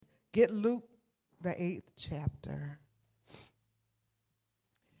Get Luke, the 8th chapter,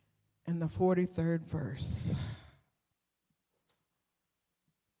 and the 43rd verse.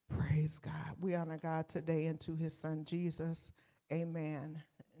 Praise God. We honor God today and to his son Jesus. Amen.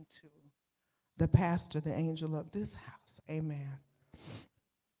 And to the pastor, the angel of this house. Amen.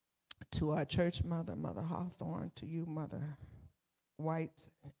 To our church mother, Mother Hawthorne, to you, Mother White,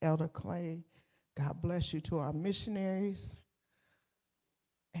 Elder Clay. God bless you. To our missionaries.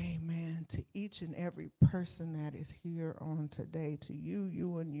 Amen. To each and every person that is here on today, to you,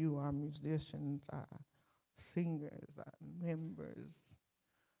 you and you, our musicians, our singers, our members,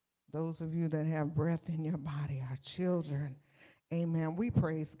 those of you that have breath in your body, our children. Amen. We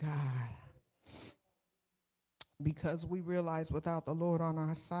praise God because we realize without the Lord on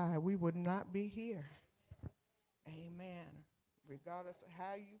our side, we would not be here. Amen. Regardless of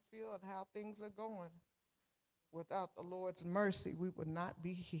how you feel and how things are going, without the Lord's mercy, we would not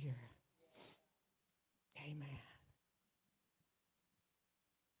be here. Amen.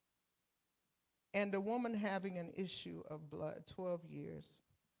 And a woman having an issue of blood, 12 years,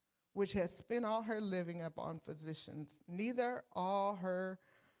 which has spent all her living upon physicians, which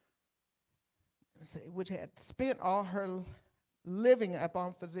had spent all her living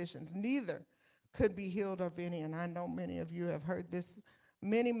upon physicians, neither could be healed of any. And I know many of you have heard this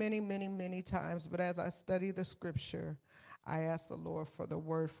many times, but as I study the scripture, I ask the Lord for the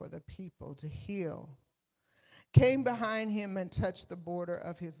word for the people to heal. Came behind him and touched the border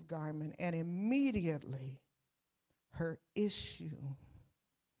of his garment, and immediately her issue,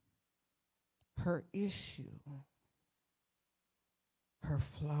 her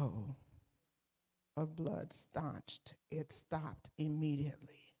flow of blood staunched. It stopped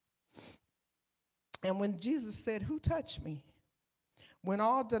immediately. And when Jesus said, "Who touched me?" When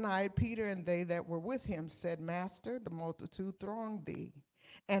all denied, Peter and they that were with him said, "Master, the multitude throng thee,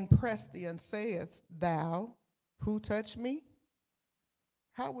 and press thee, and sayest thou, Who touched me?"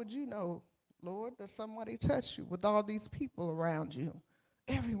 How would you know, Lord, that somebody touched you with all these people around you?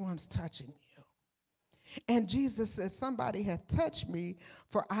 Everyone's touching you. And Jesus says, somebody hath touched me,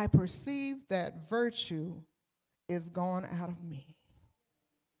 for I perceive that virtue is gone out of me.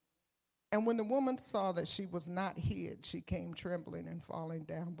 And when the woman saw that she was not hid, she came trembling and falling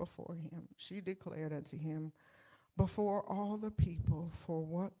down before him. She declared unto him before all the people for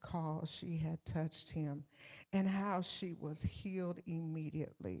what cause she had touched him, and how she was healed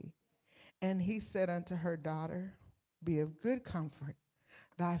immediately. And he said unto her, "Daughter, be of good comfort.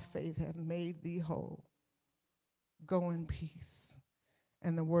 Thy faith hath made thee whole. Go in peace."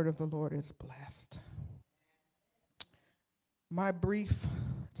 And the word of the Lord is blessed. My brief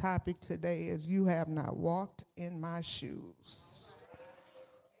topic today is, you have not walked in my shoes.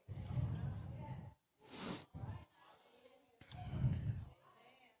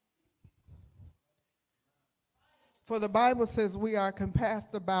 For the Bible says we are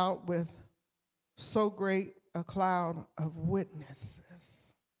compassed about with so great a cloud of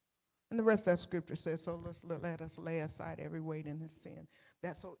witnesses. And the rest of that scripture says, so let us lay aside every weight and the sin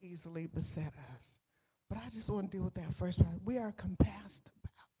that so easily beset us. But I just want to deal with that first part. We are compassed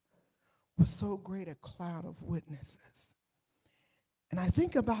about with so great a cloud of witnesses. And I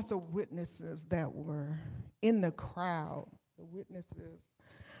think about the witnesses that were in the crowd, the witnesses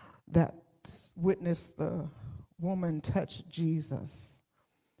that witnessed the woman touch Jesus,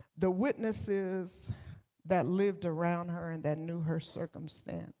 the witnesses that lived around her and that knew her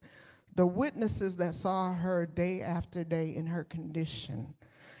circumstance, the witnesses that saw her day after day in her condition,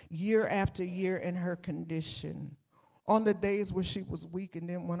 year after year in her condition, on the days where she was weak and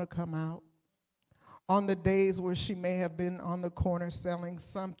didn't want to come out, on the days where she may have been on the corner selling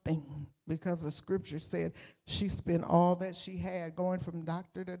something, because the scripture said she spent all that she had going from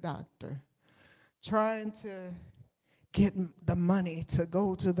doctor to doctor, trying to get the money to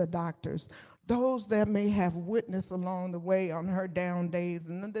go to the doctors. Those that may have witnessed along the way on her down days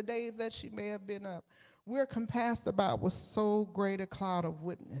and the days that she may have been up, we're compassed about with so great a cloud of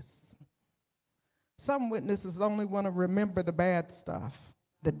witness. Some witnesses only want to remember the bad stuff.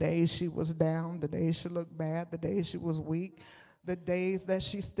 The days she was down, the days she looked bad, the days she was weak, the days that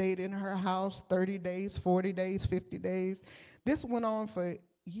she stayed in her house, 30 days, 40 days, 50 days. This went on for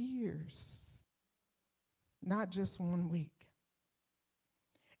years, not just 1 week.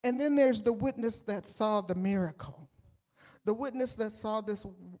 And then there's the witness that saw the miracle, the witness that saw this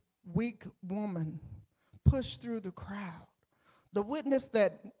weak woman push through the crowd, the witness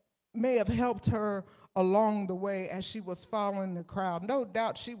that may have helped her along the way as she was following the crowd. No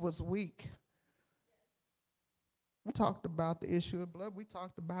doubt she was weak. We talked about the issue of blood. We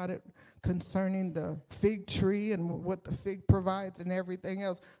talked about it concerning the fig tree and what the fig provides and everything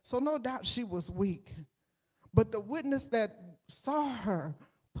else. So no doubt she was weak. But the witness that saw her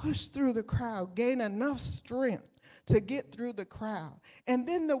push through the crowd gained enough strength to get through the crowd. And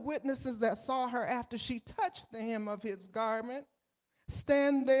then the witnesses that saw her after she touched the hem of his garment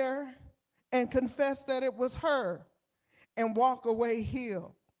stand there and confess that it was her and walk away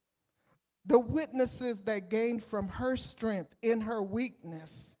healed. The witnesses that gained from her strength in her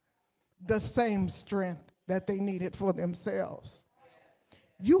weakness the same strength that they needed for themselves.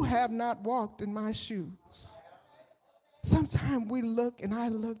 You have not walked in my shoes. Sometimes we look, and I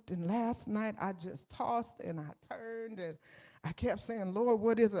looked, and last night I just tossed and I turned and I kept saying, Lord,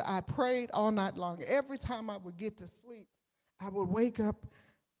 what is it? I prayed all night long. Every time I would get to sleep, I would wake up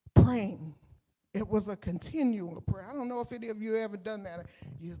praying. It was a continual prayer. I don't know if any of you ever done that.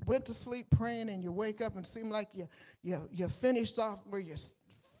 You went to sleep praying and you wake up and seem like you finished off where you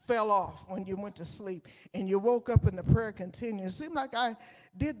fell off when you went to sleep, and you woke up and the prayer continued. It seemed like I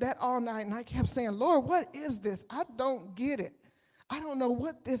did that all night, and I kept saying, Lord, what is this? I don't get it. I don't know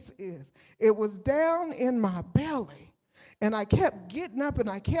what this is. It was down in my belly, and I kept getting up and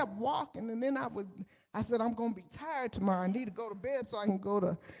I kept walking, and then I said, I'm going to be tired tomorrow. I need to go to bed so I can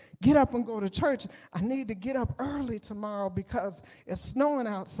get up and go to church. I need to get up early tomorrow because it's snowing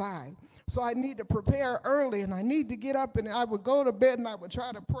outside. So I need to prepare early, and I need to get up, and I would go to bed and I would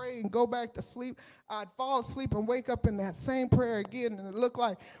try to pray and go back to sleep. I'd fall asleep and wake up in that same prayer again, and it looked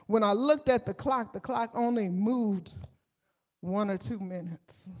like when I looked at the clock only moved 1 or 2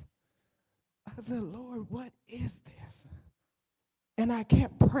 minutes. I said, Lord, what is this? And I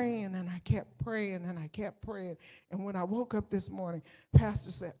kept praying, and I kept praying, and I kept praying. And when I woke up this morning,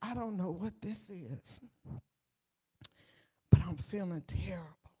 Pastor said, I don't know what this is, but I'm feeling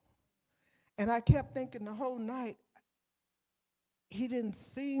terrible. And I kept thinking the whole night, he didn't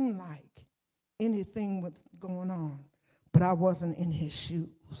seem like anything was going on, but I wasn't in his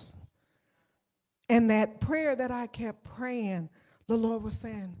shoes. And that prayer that I kept praying, the Lord was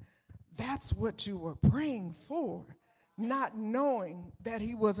saying, that's what you were praying for, not knowing that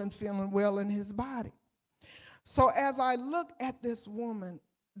he wasn't feeling well in his body. So as I look at this woman,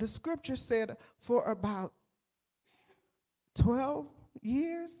 the scripture said for about 12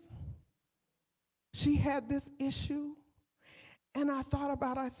 years, she had this issue. And I thought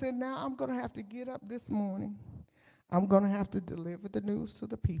about it. I said, now I'm going to have to get up this morning. I'm going to have to deliver the news to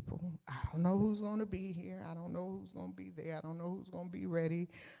the people. I don't know who's going to be here. I don't know who's going to be there. I don't know who's going to be ready.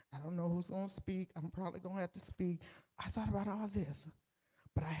 I don't know who's going to speak. I'm probably going to have to speak. I thought about all this.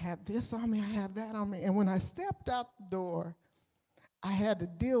 But I have this on me. I have that on me. And when I stepped out the door, I had to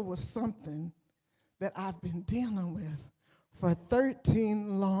deal with something that I've been dealing with for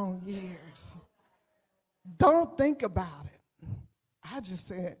 13 long years. Don't think about it. I just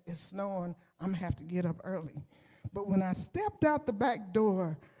said, it's snowing. I'm going to have to get up early. But when I stepped out the back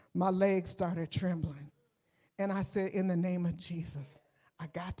door, my legs started trembling. And I said, in the name of Jesus, I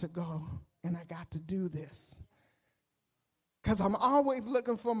got to go and I got to do this. Because I'm always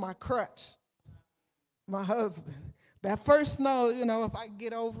looking for my crutch, my husband. That first snow, if I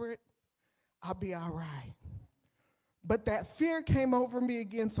get over it, I'll be all right. But that fear came over me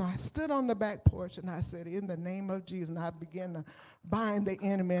again, so I stood on the back porch and I said, in the name of Jesus, and I began to bind the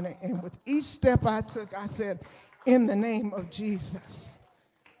enemy. And with each step I took, I said, in the name of Jesus.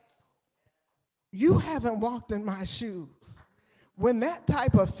 You haven't walked in my shoes. When that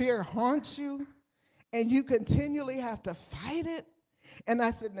type of fear haunts you and you continually have to fight it, and I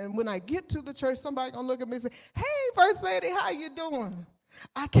said, and when I get to the church, somebody gonna look at me and say, hey, First Lady, how you doing?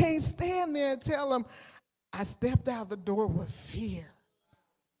 I can't stand there and tell them I stepped out the door with fear.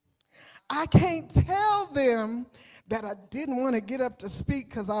 I can't tell them that I didn't want to get up to speak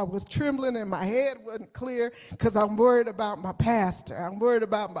because I was trembling and my head wasn't clear because I'm worried about my pastor. I'm worried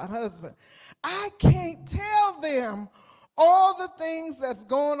about my husband. I can't tell them all the things that's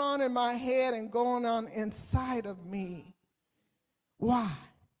going on in my head and going on inside of me. Why?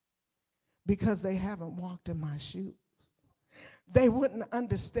 Because they haven't walked in my shoes. They wouldn't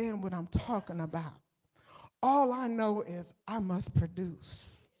understand what I'm talking about. All I know is I must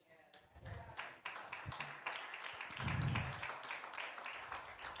produce.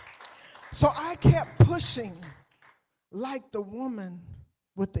 So I kept pushing like the woman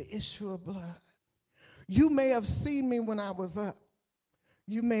with the issue of blood. You may have seen me when I was up.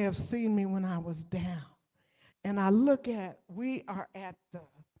 You may have seen me when I was down. And I look at, we are at the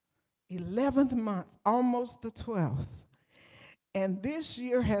 11th month, almost the 12th. And this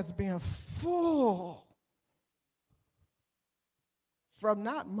year has been full from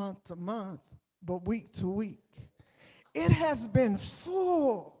not month to month, but week to week. It has been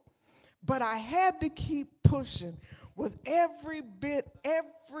full, but I had to keep pushing with every bit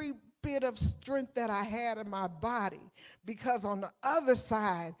of strength that I had in my body, because on the other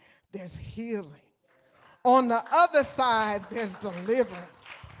side, there's healing. On the other side, there's deliverance.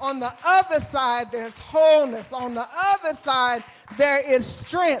 On the other side, there's wholeness. On the other side, there is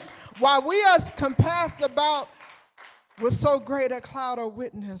strength. While we are compassed about with so great a cloud of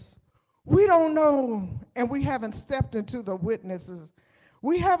witness, we don't know, and we haven't stepped into the witnesses.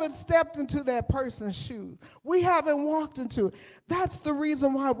 We haven't stepped into that person's shoes. We haven't walked into it. That's the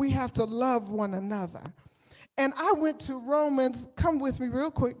reason why we have to love one another. And I went to Romans, come with me real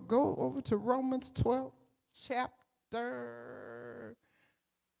quick, go over to Romans 12, chapter.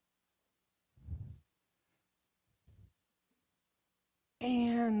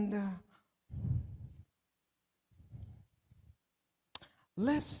 And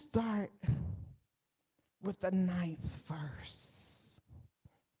let's start with the 9th verse.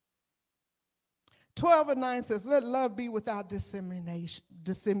 12:9 says, let love be without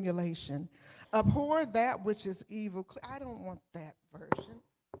dissimulation. Abhor that which is evil. I don't want that version.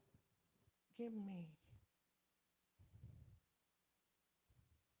 Give me.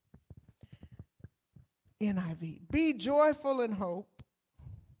 NIV. Be joyful in hope.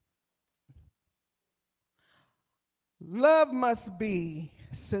 Love must be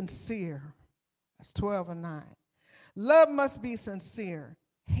sincere. That's 12:9. Love must be sincere.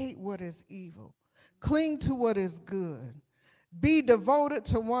 Hate what is evil. Cling to what is good. Be devoted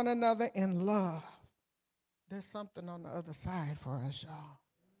to one another in love. There's something on the other side for us, y'all.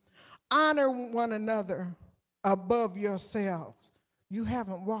 Honor one another above yourselves. You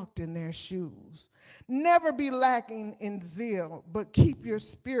haven't walked in their shoes. Never be lacking in zeal, but keep your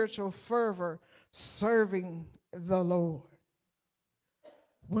spiritual fervor serving the Lord.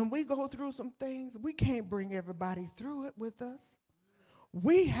 When we go through some things, we can't bring everybody through it with us.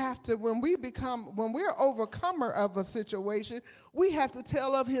 We have to, when we're overcomer of a situation, we have to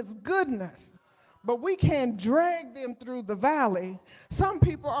tell of his goodness. But we can't drag them through the valley. Some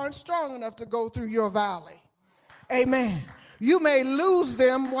people aren't strong enough to go through your valley. Amen. You may lose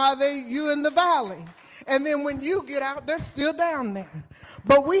them while you in the valley. And then when you get out, they're still down there.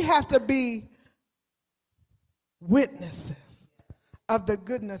 But we have to be witnesses of the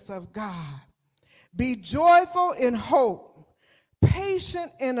goodness of God. Be joyful in hope,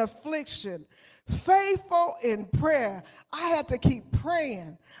 patient in affliction, faithful in prayer. I had to keep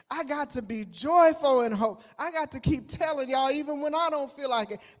praying. I got to be joyful in hope. I got to keep telling y'all, even when I don't feel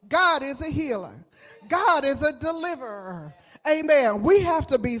like it, God is a healer. God is a deliverer. Amen. We have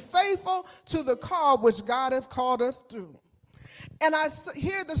to be faithful to the call which God has called us through. And I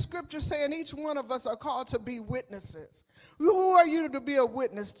hear the scripture saying each one of us are called to be witnesses. Who are you to be a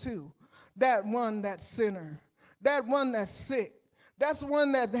witness to? That one, that sinner, that one that's sick, that's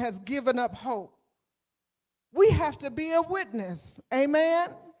one that has given up hope. We have to be a witness. Amen.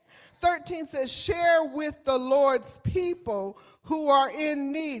 13 says, share with the Lord's people who are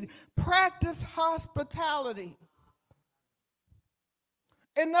in need. Practice hospitality.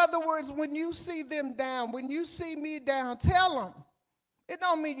 In other words, when you see them down, when you see me down, tell them. It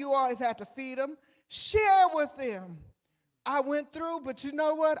don't mean you always have to feed them. Share with them. I went through, but you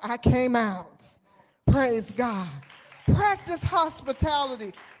know what? I came out. Praise God. Practice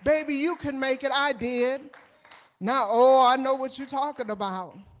hospitality. Baby, you can make it. I did. Now, I know what you're talking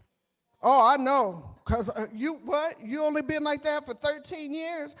about. I know. Because you only been like that for 13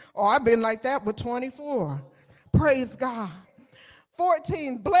 years? I've been like that for 24. Praise God.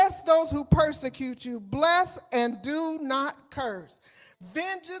 14, bless those who persecute you. Bless and do not curse.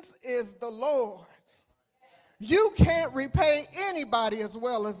 Vengeance is the Lord's. You can't repay anybody as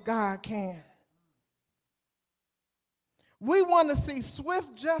well as God can. We want to see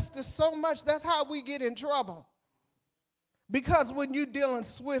swift justice so much, that's how we get in trouble. Because when you're dealing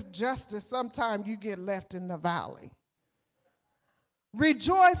swift justice, sometimes you get left in the valley.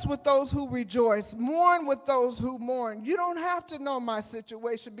 Rejoice with those who rejoice. Mourn with those who mourn. You don't have to know my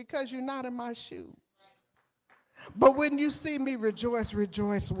situation because you're not in my shoes. But when you see me rejoice,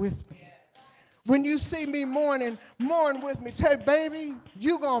 rejoice with me. When you see me mourning, mourn with me. Say, baby,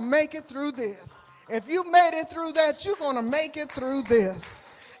 you're going to make it through this. If you made it through that, you're going to make it through this.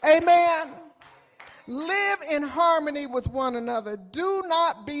 Amen. Live in harmony with one another. Do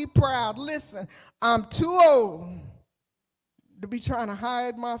not be proud. Listen, I'm too old to be trying to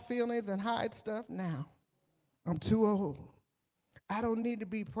hide my feelings and hide stuff now. I'm too old. I don't need to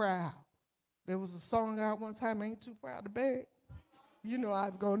be proud. There was a song out one time, Ain't Too Proud to Beg. You know I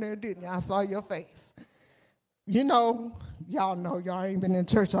was going there, didn't you? I saw your face. You know Y'all know y'all ain't been in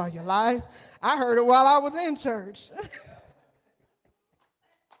church all your life. I heard it while I was in church.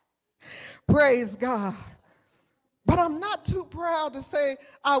 Praise God. But I'm not too proud to say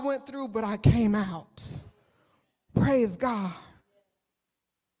I went through, but I came out. Praise God.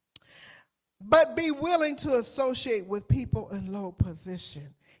 But be willing to associate with people in low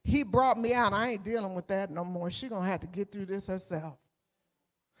position. He brought me out. I ain't dealing with that no more. She's going to have to get through this herself.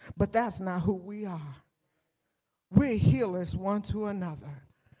 But that's not who we are. We're healers one to another.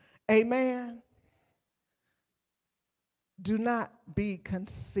 Amen. Do not be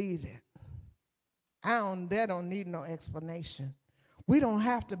conceited. That don't need no explanation. We don't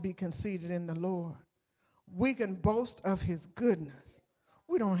have to be conceited in the Lord. We can boast of his goodness.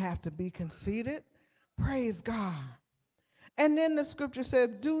 We don't have to be conceited. Praise God. And then the scripture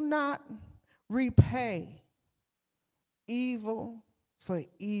said, do not repay evil for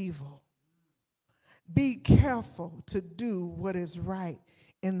evil. Be careful to do what is right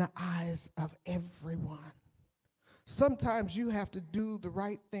in the eyes of everyone. Sometimes you have to do the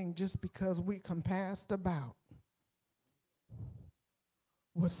right thing just because we compassed about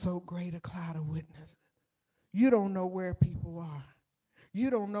with so great a cloud of witnesses. You don't know where people are. You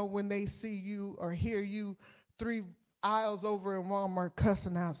don't know when they see you or hear you 3 aisles over in Walmart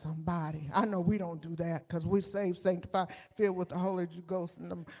cussing out somebody. I know we don't do that because we're saved, sanctified, filled with the Holy Ghost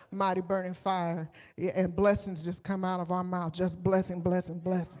and the mighty burning fire, and blessings just come out of our mouth. Just blessing, blessing,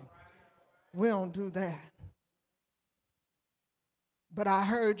 blessing. We don't do that. But I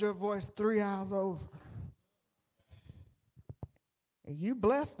heard your voice 3 hours over. And you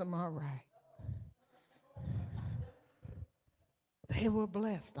blessed them all right. They were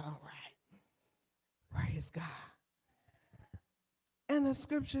blessed all right. Praise God. And the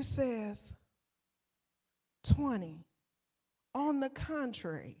scripture says, 20, on the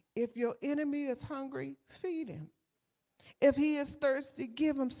contrary, if your enemy is hungry, feed him. If he is thirsty,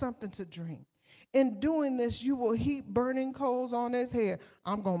 give him something to drink. In doing this, you will heap burning coals on his head.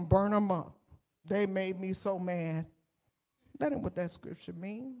 I'm going to burn them up. They made me so mad. That ain't what that scripture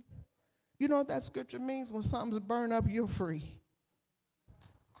means. You know what that scripture means? When something's burned up, you're free.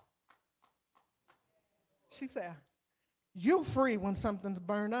 She said, you're free when something's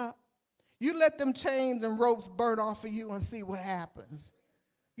burned up. You let them chains and ropes burn off of you and see what happens.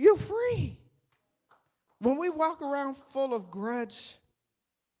 You're free. When we walk around full of grudge,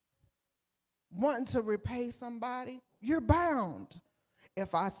 wanting to repay somebody, you're bound.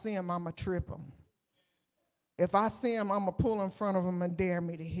 If I see him, I'm going to trip him. If I see him, I'm going to pull in front of him and dare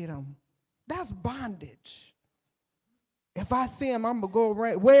me to hit him. That's bondage. If I see him, I'm going to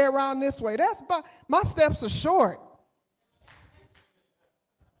go way around this way. My steps are short.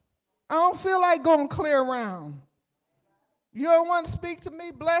 I don't feel like going clear around. You don't want to speak to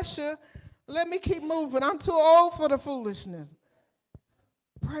me? Bless you. Let me keep moving. I'm too old for the foolishness.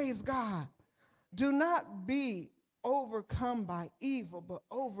 Praise God. Do not be overcome by evil, but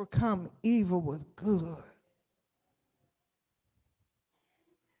overcome evil with good.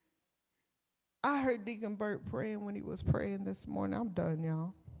 I heard Deacon Burt praying when he was praying this morning. I'm done,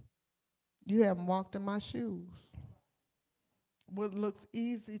 y'all. You haven't walked in my shoes. What looks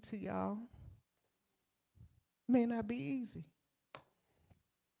easy to y'all may not be easy.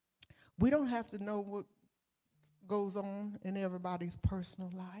 We don't have to know what goes on in everybody's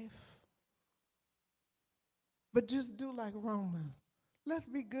personal life. But just do like Romans. Let's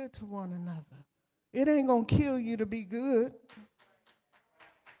be good to one another. It ain't going to kill you to be good.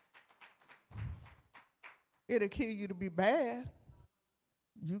 It'll kill you to be bad.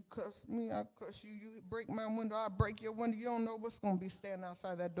 You cuss me, I cuss you. You break my window, I break your window. You don't know what's going to be standing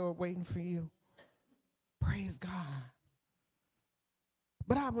outside that door waiting for you. Praise God.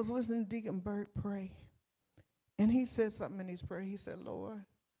 But I was listening to Deacon Burt pray, and he said something in his prayer. He said, Lord,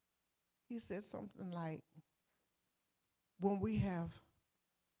 he said something like, when we have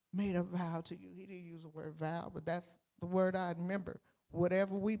made a vow to you, he didn't use the word vow, but that's the word I remember.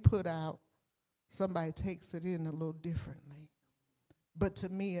 Whatever we put out, somebody takes it in a little differently. But to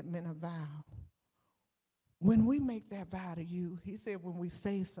me, it meant a vow. When we make that vow to you, he said, when we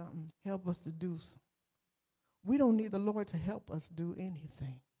say something, help us to do something. We don't need the Lord to help us do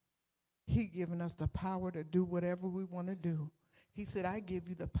anything. He given us the power to do whatever we want to do. He said, I give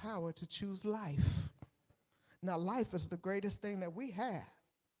you the power to choose life. Now, life is the greatest thing that we have.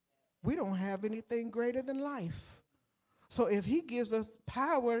 We don't have anything greater than life. So if he gives us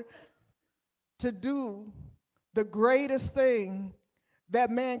power to do the greatest thing that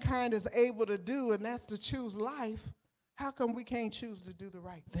mankind is able to do, and that's to choose life, how come we can't choose to do the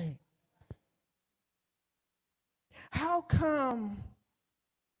right thing? How come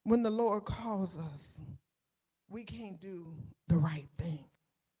when the Lord calls us, we can't do the right thing.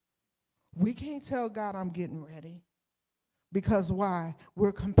 We can't tell God I'm getting ready. Because why?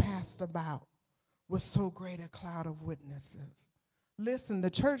 We're compassed about with so great a cloud of witnesses. Listen, the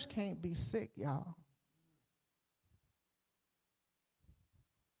church can't be sick, y'all.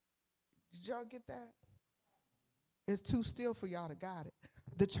 Did y'all get that? It's too still for y'all to got it.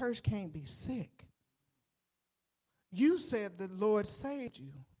 The church can't be sick. You said the Lord saved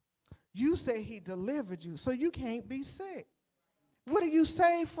you. You say he delivered you, so you can't be sick. What are you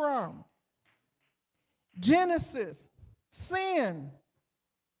saved from? Genesis, sin.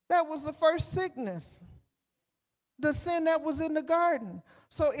 That was the first sickness. The sin that was in the garden.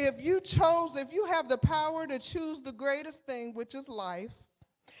 So if you have the power to choose the greatest thing, which is life,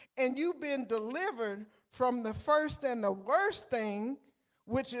 and you've been delivered from the first and the worst thing,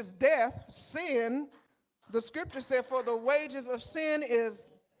 which is death, sin, the scripture said, for the wages of sin is,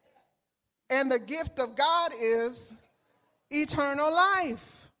 and the gift of God is eternal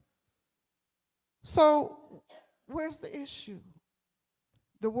life. So where's the issue?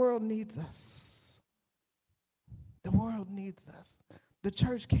 The world needs us. The world needs us. The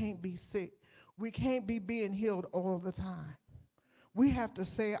church can't be sick. We can't be being healed all the time. We have to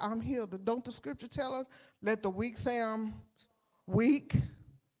say, I'm healed. Don't the scripture tell us, let the weak say I'm weak?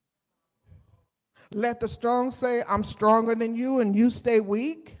 Let the strong say, I'm stronger than you, and you stay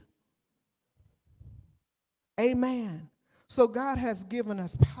weak? Amen. So God has given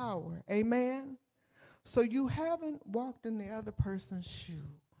us power. Amen. So you haven't walked in the other person's shoe.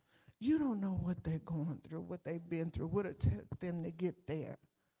 You don't know what they're going through, what they've been through, what it took them to get there.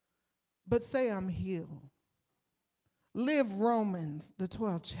 But say, I'm healed. Live Romans, the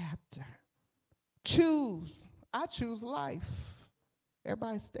 12th chapter. Choose. I choose life.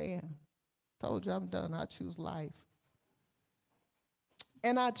 Everybody stand. Told you I'm done. I choose life.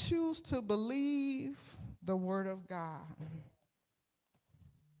 And I choose to believe the word of God.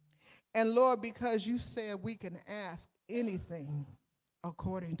 And Lord, because you said we can ask anything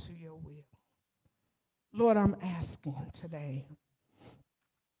according to your will. Lord, I'm asking today.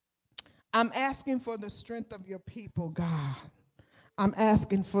 I'm asking for the strength of your people, God. I'm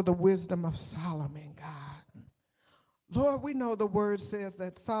asking for the wisdom of Solomon, God. Lord, we know the word says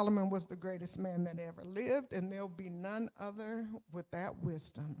that Solomon was the greatest man that ever lived, and there'll be none other with that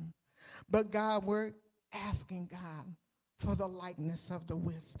wisdom. But God, we're asking, God, for the likeness of the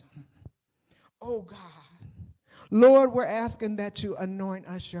wisdom. Oh, God. Lord, we're asking that you anoint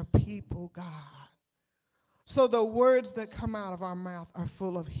us, your people, God. So the words that come out of our mouth are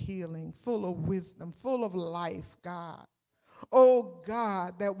full of healing, full of wisdom, full of life, God. Oh,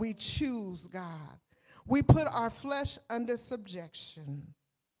 God, that we choose, God. We put our flesh under subjection.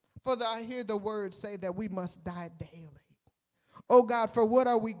 For I hear the word say that we must die daily. Oh, God, for what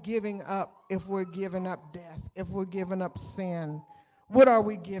are we giving up if we're giving up death, if we're giving up sin? What are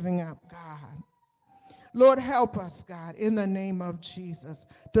we giving up, God? Lord, help us, God, in the name of Jesus,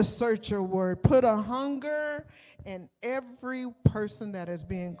 to search your word. Put a hunger in every person that is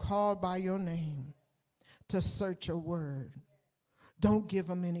being called by your name to search your word. Don't give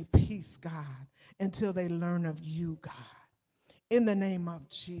them any peace, God, until they learn of you, God, in the name of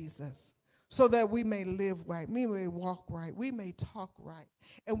Jesus, so that we may live right, we may walk right, we may talk right,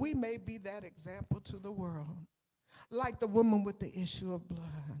 and we may be that example to the world, like the woman with the issue of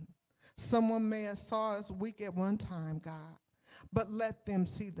blood. Someone may have saw us weak at one time, God, but let them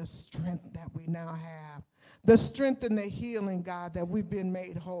see the strength that we now have, the strength and the healing, God, that we've been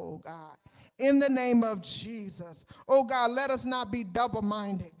made whole, God, in the name of Jesus. Oh, God, let us not be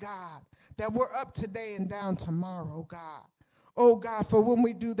double-minded, God, that we're up today and down tomorrow, God. Oh, God, for when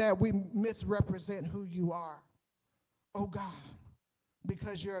we do that, we misrepresent who you are. Oh, God,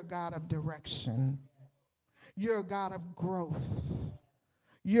 because you're a God of direction. You're a God of growth.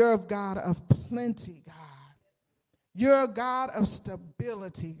 You're a God of plenty, God. You're a God of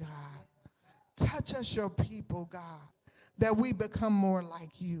stability, God. Touch us, your people, God, that we become more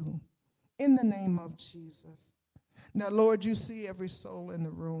like you. In the name of Jesus. Now, Lord, you see every soul in the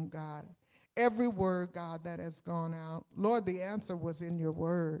room, God. Every word, God, that has gone out. Lord, the answer was in your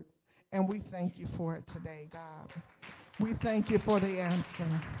word, and we thank you for it today, God. We thank you for the answer.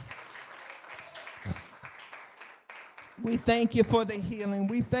 We thank you for the healing.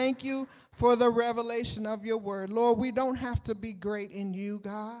 We thank you for the revelation of your word. Lord, we don't have to be great in you,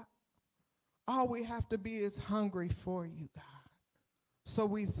 God. All we have to be is hungry for you, God. So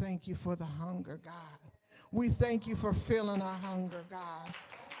we thank you for the hunger, God. We thank you for filling our hunger, God.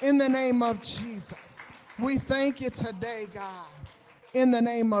 In the name of Jesus, we thank you today, God, in the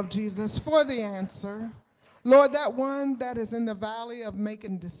name of Jesus, for the answer. Lord, that one that is in the valley of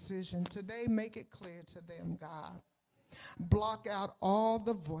making decision, today make it clear to them, God. Block out all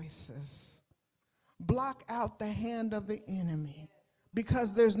the voices. Block out the hand of the enemy,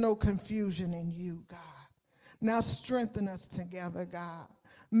 because there's no confusion in you, God. Now strengthen us together, God.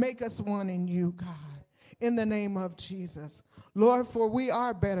 Make us one in you, God, in the name of Jesus. Lord, for we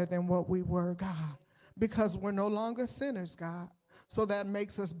are better than what we were, God, because we're no longer sinners, God. So that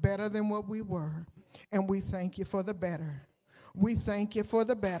makes us better than what we were. And we thank you for the better. We thank you for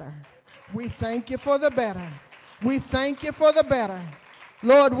the better. We thank you for the better. We thank you for the better.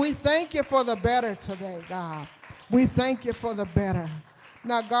 Lord, we thank you for the better today, God. We thank you for the better.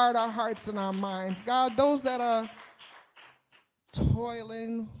 Now guard our hearts and our minds. God, those that are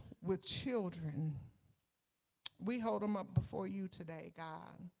toiling with children, we hold them up before you today,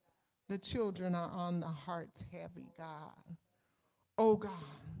 God. The children are on the hearts heavy, God. Oh, God.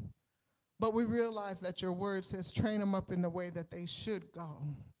 But we realize that your word says train them up in the way that they should go.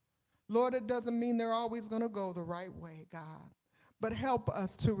 Lord, it doesn't mean they're always going to go the right way, God. But help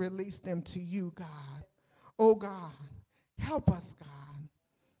us to release them to you, God. Oh, God, help us, God,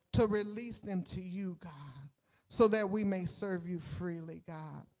 to release them to you, God, so that we may serve you freely,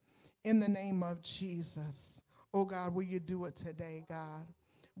 God. In the name of Jesus, oh, God, will you do it today, God?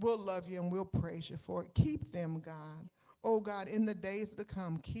 We'll love you and we'll praise you for it. Keep them, God. Oh, God, in the days to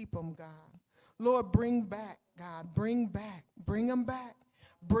come, keep them, God. Lord, bring back, God, bring back, bring them back.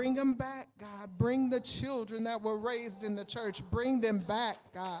 Bring them back, God. Bring the children that were raised in the church. Bring them back,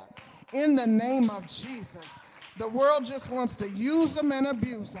 God, in the name of Jesus. The world just wants to use them and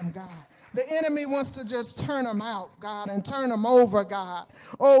abuse them, God. The enemy wants to just turn them out, God, and turn them over, God.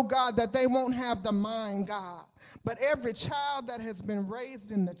 Oh, God, that they won't have the mind, God. But every child that has been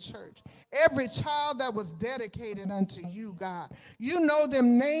raised in the church, every child that was dedicated unto you, God, you know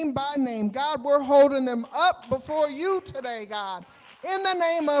them name by name. God, we're holding them up before you today, God, in the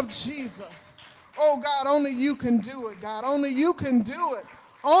name of Jesus. Oh, God, only you can do it, God. Only you can do it.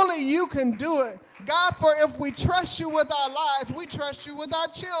 Only you can do it. God, for if we trust you with our lives, we trust you with our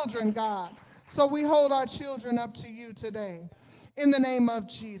children, God. So we hold our children up to you today in the name of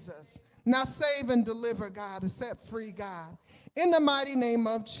Jesus. Now save and deliver, God, and set free, God, in the mighty name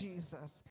of Jesus.